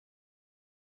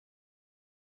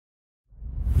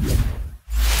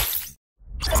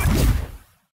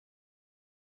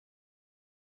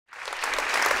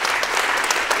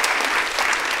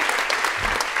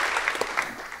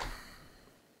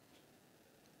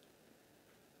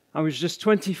I was just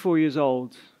 24 years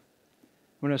old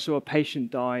when I saw a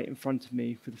patient die in front of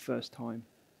me for the first time.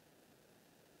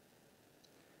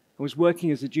 I was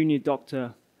working as a junior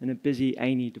doctor in a busy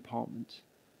A&E department.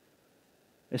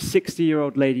 A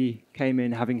 60-year-old lady came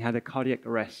in having had a cardiac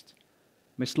arrest,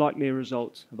 most likely a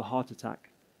result of a heart attack.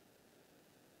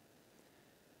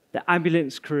 The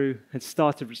ambulance crew had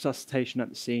started resuscitation at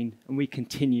the scene, and we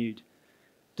continued,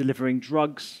 delivering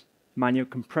drugs, manual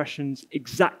compressions,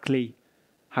 exactly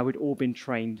how we'd all been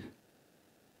trained.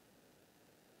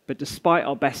 But despite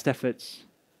our best efforts,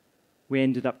 we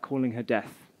ended up calling her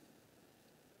death.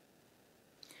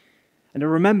 And I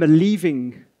remember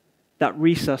leaving that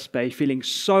resus bay feeling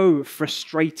so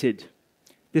frustrated.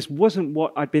 This wasn't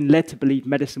what I'd been led to believe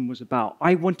medicine was about.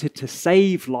 I wanted to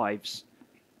save lives,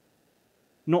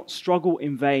 not struggle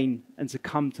in vain and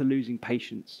succumb to losing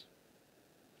patients.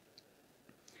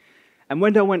 And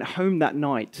when I went home that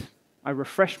night, I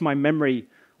refreshed my memory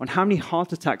on how many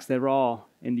heart attacks there are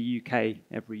in the UK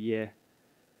every year.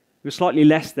 It was slightly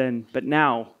less then, but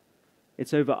now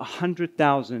it's over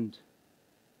 100,000,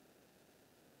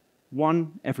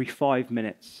 one every 5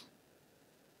 minutes.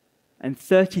 And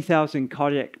 30,000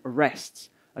 cardiac arrests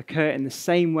occur in the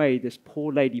same way this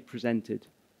poor lady presented,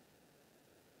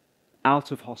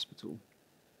 out of hospital,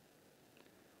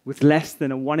 with less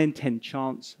than a 1 in 10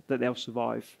 chance that they'll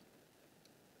survive.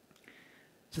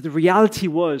 So the reality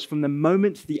was, from the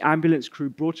moment the ambulance crew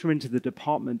brought her into the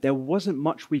department, there wasn't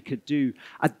much we could do.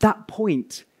 At that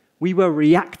point, we were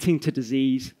reacting to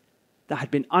disease that had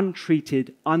been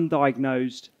untreated,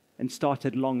 undiagnosed, and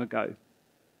started long ago.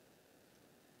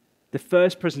 The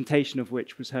first presentation of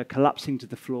which was her collapsing to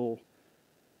the floor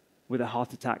with a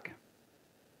heart attack.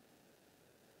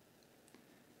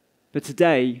 But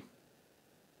today,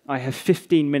 I have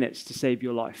 15 minutes to save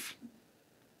your life.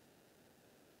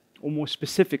 Or more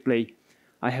specifically,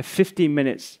 I have 15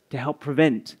 minutes to help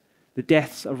prevent the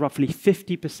deaths of roughly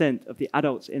 50% of the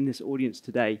adults in this audience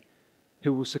today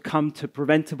who will succumb to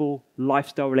preventable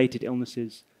lifestyle-related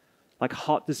illnesses like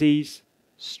heart disease,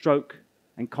 stroke,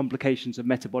 and complications of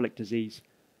metabolic disease.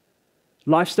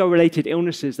 Lifestyle-related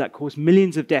illnesses that cause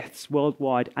millions of deaths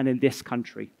worldwide and in this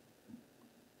country.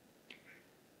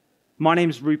 My name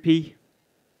is Rupy.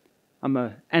 I'm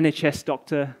an NHS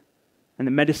doctor, and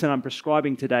the medicine I'm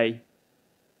prescribing today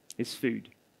is food.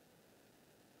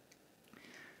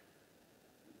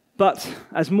 But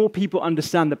as more people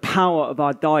understand the power of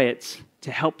our diets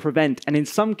to help prevent, and in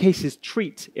some cases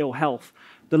treat, ill health,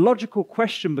 the logical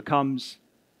question becomes,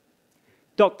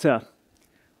 Doctor,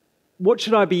 what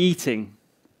should I be eating?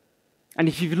 And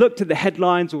if you've looked at the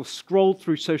headlines or scrolled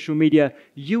through social media,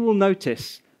 you will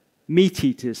notice meat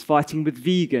eaters fighting with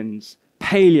vegans,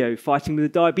 paleo fighting with the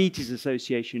Diabetes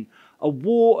Association, a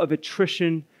war of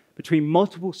attrition between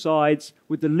multiple sides,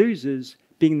 with the losers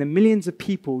being the millions of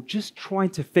people just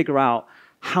trying to figure out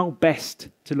how best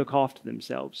to look after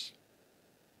themselves.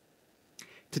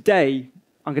 Today,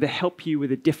 I'm going to help you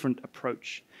with a different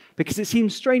approach, because it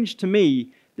seems strange to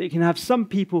me that you can have some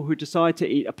people who decide to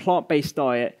eat a plant-based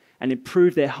diet and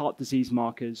improve their heart disease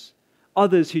markers,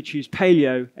 others who choose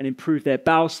paleo and improve their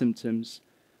bowel symptoms,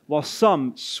 while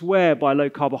some swear by low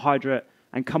carbohydrate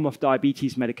and come off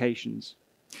diabetes medications.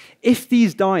 If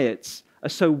these diets are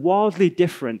so wildly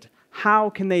different, how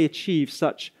can they achieve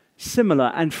such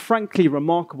similar and frankly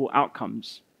remarkable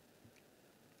outcomes?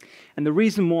 And the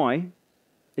reason why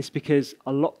is because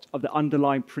a lot of the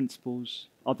underlying principles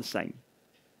are the same.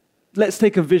 Let's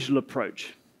take a visual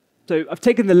approach. So I've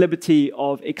taken the liberty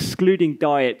of excluding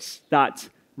diets that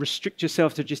restrict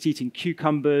yourself to just eating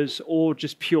cucumbers or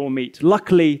just pure meat.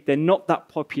 Luckily, they're not that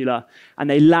popular and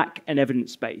they lack an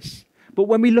evidence base. But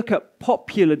when we look at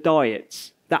popular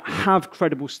diets that have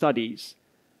credible studies,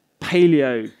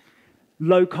 paleo,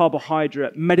 low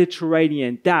carbohydrate,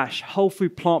 Mediterranean, DASH, whole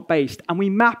food plant-based, and we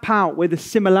map out where the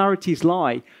similarities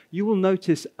lie, you will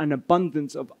notice an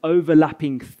abundance of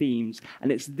overlapping themes.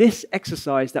 And it's this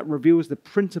exercise that reveals the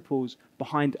principles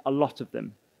behind a lot of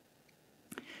them.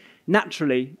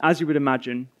 Naturally, as you would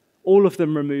imagine, all of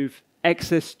them remove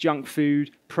excess junk food,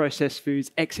 processed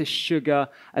foods, excess sugar,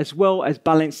 as well as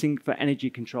balancing for energy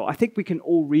control. I think we can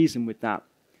all reason with that.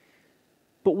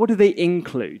 But what do they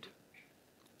include?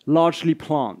 Largely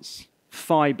plants,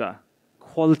 fiber,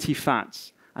 quality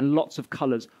fats, and lots of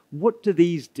colors. What do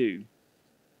these do?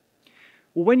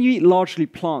 Well, when you eat largely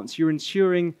plants, you're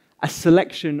ensuring a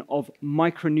selection of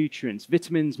micronutrients,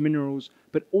 vitamins, minerals,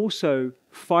 but also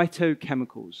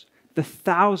phytochemicals, the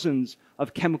thousands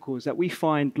of chemicals that we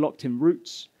find locked in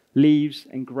roots, leaves,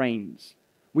 and grains.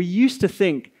 We used to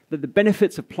think that the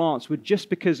benefits of plants were just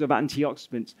because of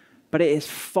antioxidants, but it is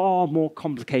far more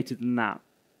complicated than that.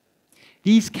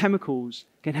 These chemicals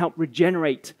can help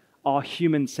regenerate our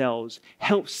human cells,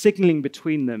 help signaling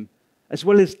between them, as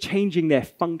well as changing their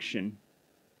function.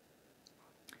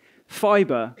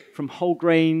 Fiber from whole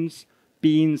grains,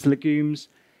 beans, legumes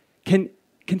can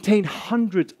contain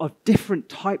hundreds of different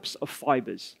types of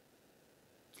fibers.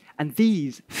 And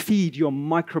these feed your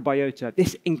microbiota,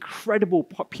 this incredible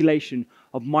population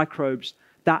of microbes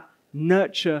that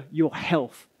nurture your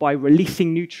health by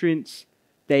releasing nutrients.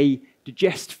 They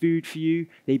digest food for you.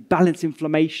 They balance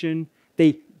inflammation.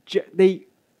 They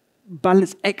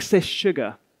balance excess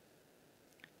sugar.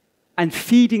 And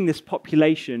feeding this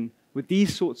population with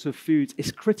these sorts of foods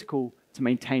is critical to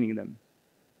maintaining them.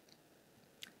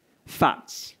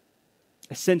 Fats,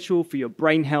 essential for your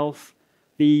brain health,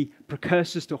 the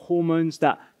precursors to hormones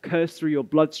that curse through your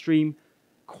bloodstream.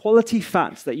 Quality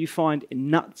fats that you find in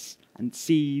nuts and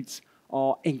seeds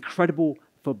are incredible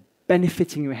for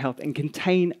benefiting your health and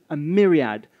contain a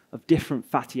myriad of different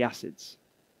fatty acids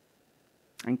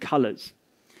and colors.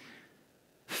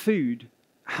 Food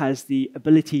has the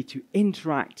ability to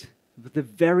interact with the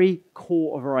very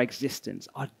core of our existence,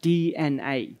 our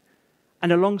DNA.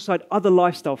 And alongside other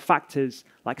lifestyle factors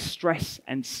like stress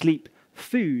and sleep,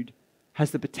 food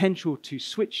has the potential to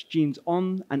switch genes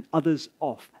on and others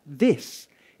off. This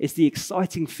is the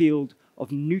exciting field of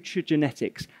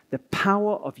nutrigenetics, the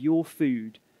power of your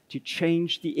food to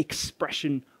change the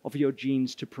expression of your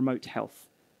genes to promote health.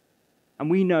 And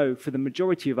we know for the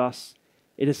majority of us,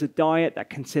 it is a diet that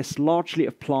consists largely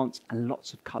of plants and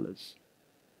lots of colors.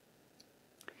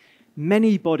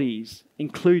 Many bodies,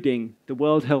 including the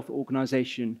World Health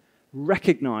Organization,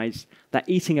 recognize that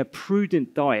eating a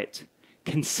prudent diet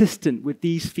consistent with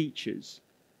these features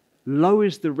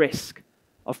lowers the risk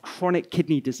of chronic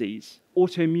kidney disease,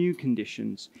 autoimmune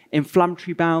conditions,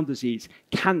 inflammatory bowel disease,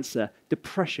 cancer,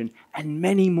 depression, and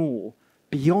many more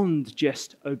beyond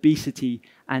just obesity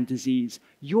and disease.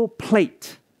 Your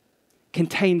plate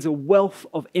contains a wealth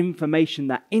of information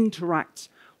that interacts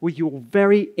with your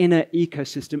very inner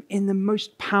ecosystem in the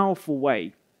most powerful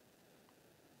way.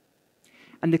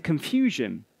 And the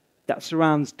confusion that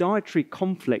surrounds dietary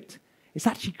conflict is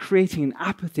actually creating an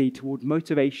apathy toward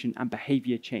motivation and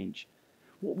behavior change.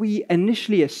 What we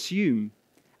initially assume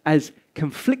as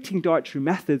conflicting dietary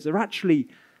methods are actually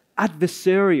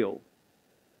adversarial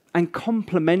and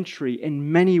complementary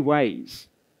in many ways.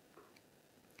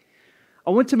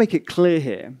 I want to make it clear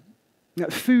here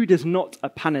that food is not a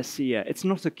panacea. It's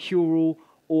not a cure-all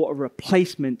or a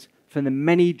replacement for the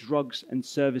many drugs and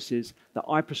services that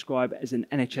I prescribe as an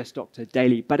NHS doctor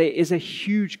daily, but it is a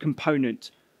huge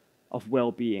component of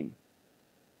well-being.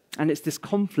 And it's this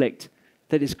conflict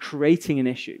that is creating an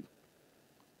issue.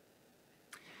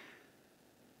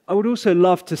 I would also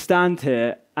love to stand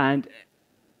here and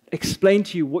explain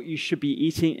to you what you should be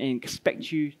eating and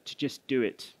expect you to just do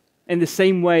it. In the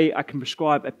same way, I can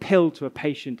prescribe a pill to a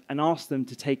patient and ask them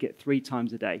to take it 3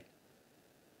 times a day.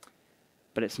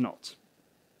 But it's not.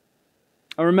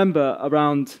 I remember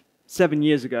around 7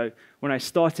 years ago when I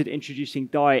started introducing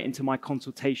diet into my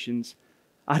consultations,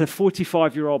 I had a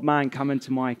 45-year-old man come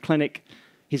into my clinic.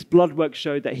 His blood work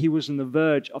showed that he was on the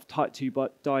verge of type 2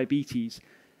 diabetes.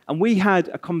 And we had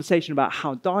a conversation about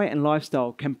how diet and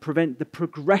lifestyle can prevent the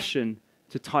progression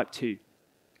to type 2.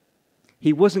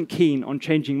 He wasn't keen on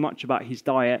changing much about his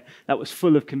diet that was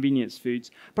full of convenience foods.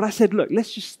 But I said, look,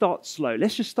 let's just start slow.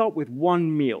 Let's just start with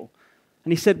one meal.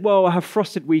 And he said, well, I have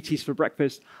frosted Wheaties for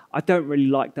breakfast. I don't really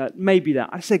like that. Maybe that.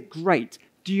 I said, great.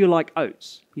 Do you like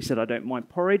oats? He said, I don't mind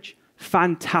porridge.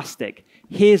 Fantastic.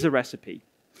 Here's a recipe.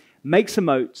 Make some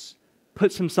oats,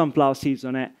 put some sunflower seeds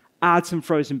on it, add some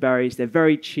frozen berries. They're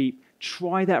very cheap.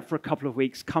 Try that for a couple of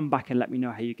weeks. Come back and let me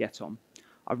know how you get on.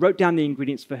 I wrote down the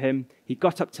ingredients for him. He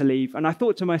got up to leave, and I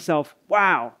thought to myself,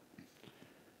 wow,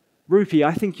 Rupy,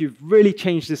 I think you've really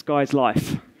changed this guy's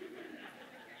life.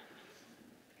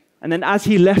 And then as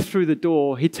he left through the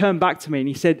door, he turned back to me and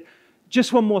he said,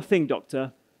 just one more thing,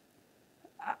 doctor.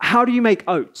 How do you make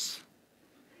oats?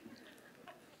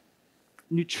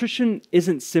 Nutrition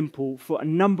isn't simple for a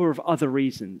number of other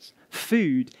reasons.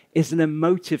 Food is an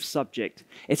emotive subject.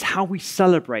 It's how we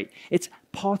celebrate. It's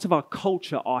part of our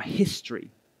culture, our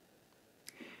history.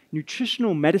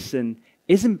 Nutritional medicine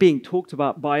isn't being talked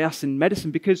about by us in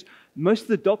medicine because most of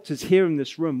the doctors here in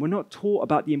this room were not taught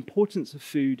about the importance of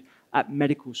food at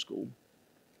medical school.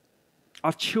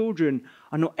 Our children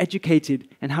are not educated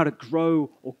in how to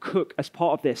grow or cook as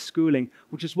part of their schooling,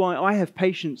 which is why I have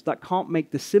patients that can't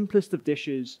make the simplest of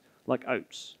dishes like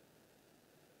oats.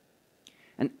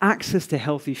 And access to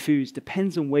healthy foods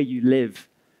depends on where you live.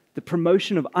 The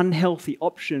promotion of unhealthy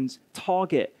options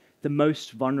target the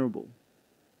most vulnerable.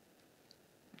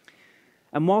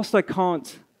 And whilst I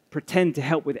can't pretend to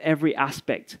help with every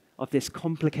aspect of this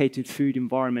complicated food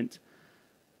environment,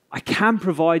 I can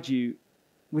provide you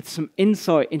with some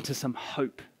insight into some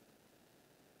hope.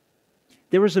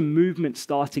 There is a movement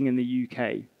starting in the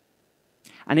UK,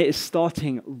 and it is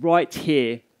starting right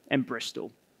here in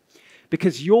Bristol,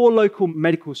 because your local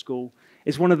medical school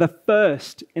is one of the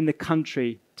first in the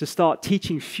country to start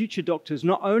teaching future doctors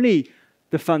not only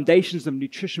the foundations of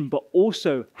nutrition, but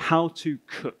also how to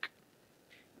cook.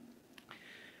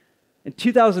 In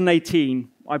 2018,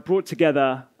 I brought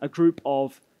together a group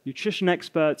of nutrition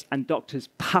experts and doctors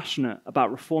passionate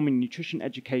about reforming nutrition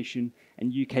education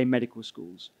in UK medical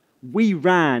schools. We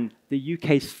ran the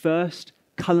UK's first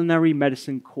culinary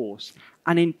medicine course,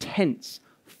 an intense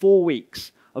 4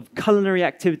 weeks of culinary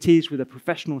activities with a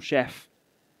professional chef,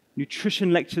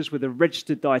 nutrition lectures with a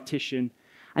registered dietitian,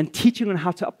 and teaching on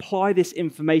how to apply this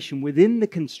information within the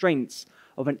constraints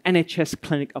of an NHS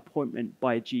clinic appointment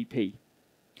by a GP.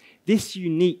 This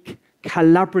unique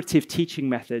collaborative teaching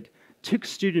method took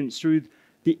students through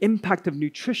the impact of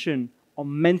nutrition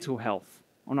on mental health,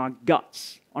 on our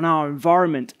guts, on our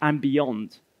environment, and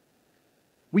beyond.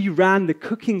 We ran the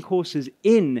cooking courses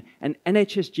in an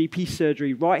NHS GP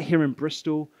surgery right here in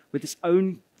Bristol with its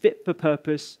own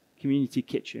fit-for-purpose community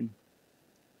kitchen.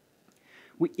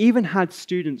 We even had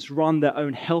students run their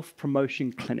own health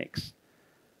promotion clinics,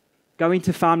 going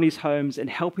to families' homes and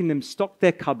helping them stock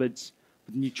their cupboards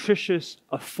with nutritious,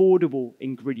 affordable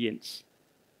ingredients.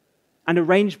 And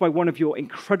arranged by one of your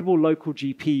incredible local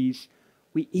GPs,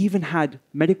 we even had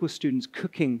medical students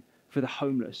cooking for the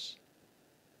homeless,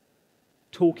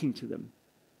 talking to them,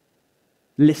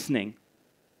 listening,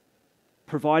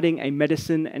 providing a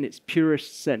medicine in its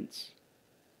purest sense.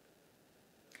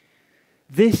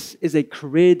 This is a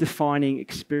career-defining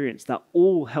experience that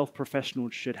all health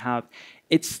professionals should have.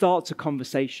 It starts a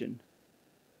conversation,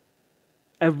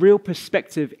 a real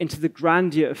perspective into the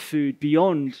grandeur of food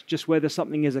beyond just whether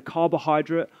something is a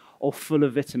carbohydrate or full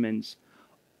of vitamins.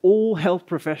 All health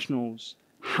professionals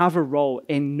have a role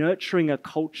in nurturing a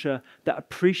culture that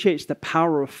appreciates the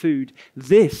power of food.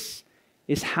 This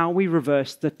is how we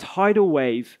reverse the tidal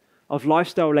wave of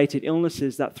lifestyle-related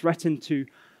illnesses that threaten to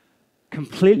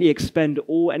completely expend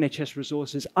all NHS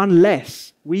resources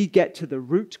unless we get to the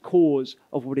root cause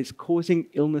of what is causing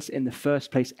illness in the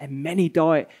first place. And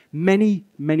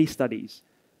many studies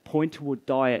point toward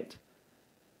diet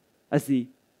as the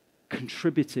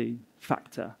contributing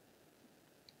factor.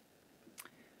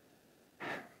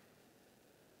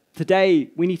 Today,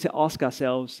 we need to ask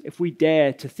ourselves if we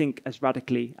dare to think as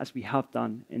radically as we have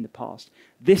done in the past.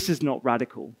 This is not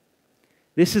radical.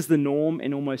 This is the norm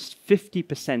in almost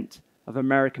 50% of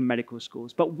American medical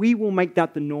schools. But we will make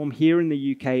that the norm here in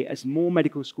the UK as more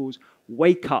medical schools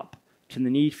wake up to the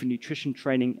need for nutrition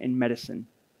training in medicine.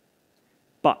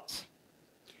 But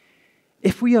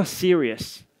if we are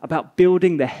serious about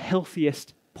building the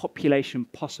healthiest population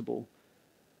possible,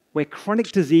 where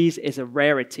chronic disease is a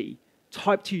rarity,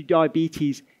 type 2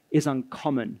 diabetes is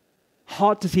uncommon,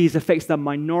 heart disease affects the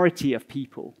minority of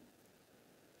people.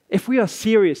 If we are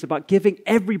serious about giving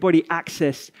everybody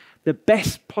access the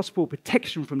best possible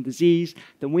protection from disease,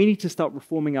 then we need to start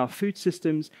reforming our food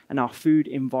systems and our food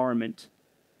environment.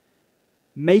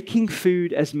 Making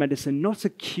food as medicine not a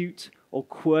cute or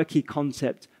quirky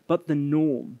concept, but the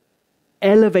norm.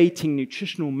 Elevating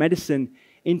nutritional medicine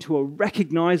into a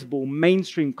recognizable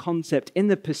mainstream concept in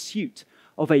the pursuit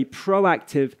of a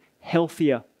proactive,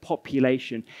 healthier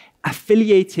population,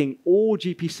 affiliating all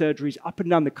GP surgeries up and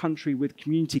down the country with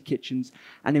community kitchens,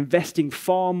 and investing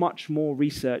far much more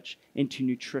research into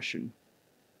nutrition.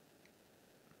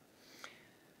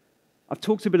 I've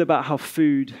talked a bit about how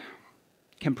food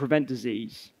can prevent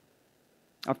disease.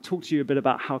 I've talked to you a bit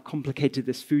about how complicated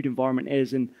this food environment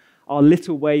is and our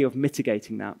little way of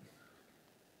mitigating that.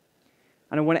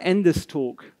 And I want to end this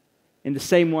talk in the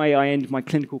same way I end my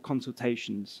clinical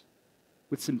consultations,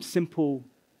 with some simple,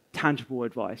 tangible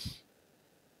advice.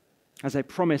 As I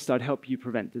promised, I'd help you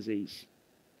prevent disease.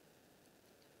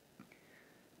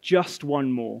 Just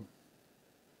one more.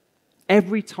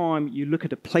 Every time you look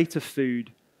at a plate of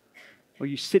food or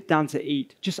you sit down to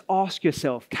eat, just ask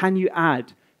yourself, can you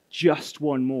add just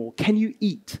one more? Can you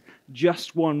eat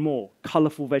just one more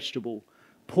colorful vegetable,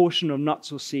 portion of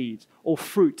nuts or seeds, or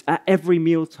fruit at every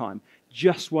mealtime?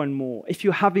 Just one more. If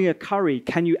you're having a curry,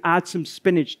 can you add some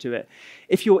spinach to it?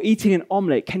 If you're eating an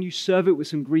omelette, can you serve it with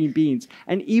some green beans?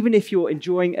 And even if you're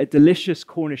enjoying a delicious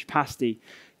Cornish pasty,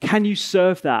 can you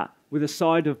serve that with a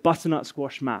side of butternut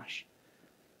squash mash?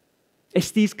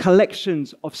 It's these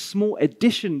collections of small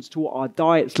additions to what our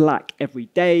diets lack every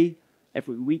day,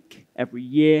 every week, every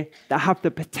year, that have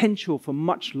the potential for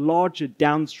much larger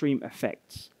downstream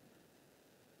effects.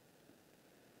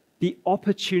 The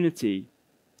opportunity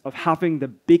of having the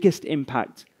biggest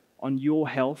impact on your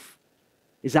health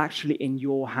is actually in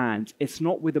your hands. It's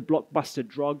not with a blockbuster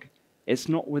drug. It's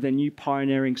not with a new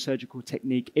pioneering surgical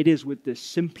technique. It is with the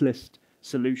simplest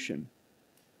solution.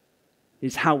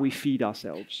 It's how we feed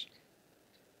ourselves.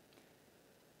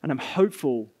 And I'm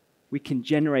hopeful we can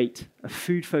generate a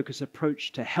food-focused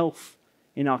approach to health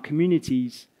in our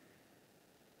communities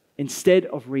instead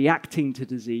of reacting to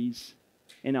disease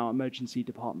in our emergency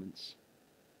departments.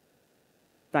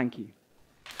 Thank you.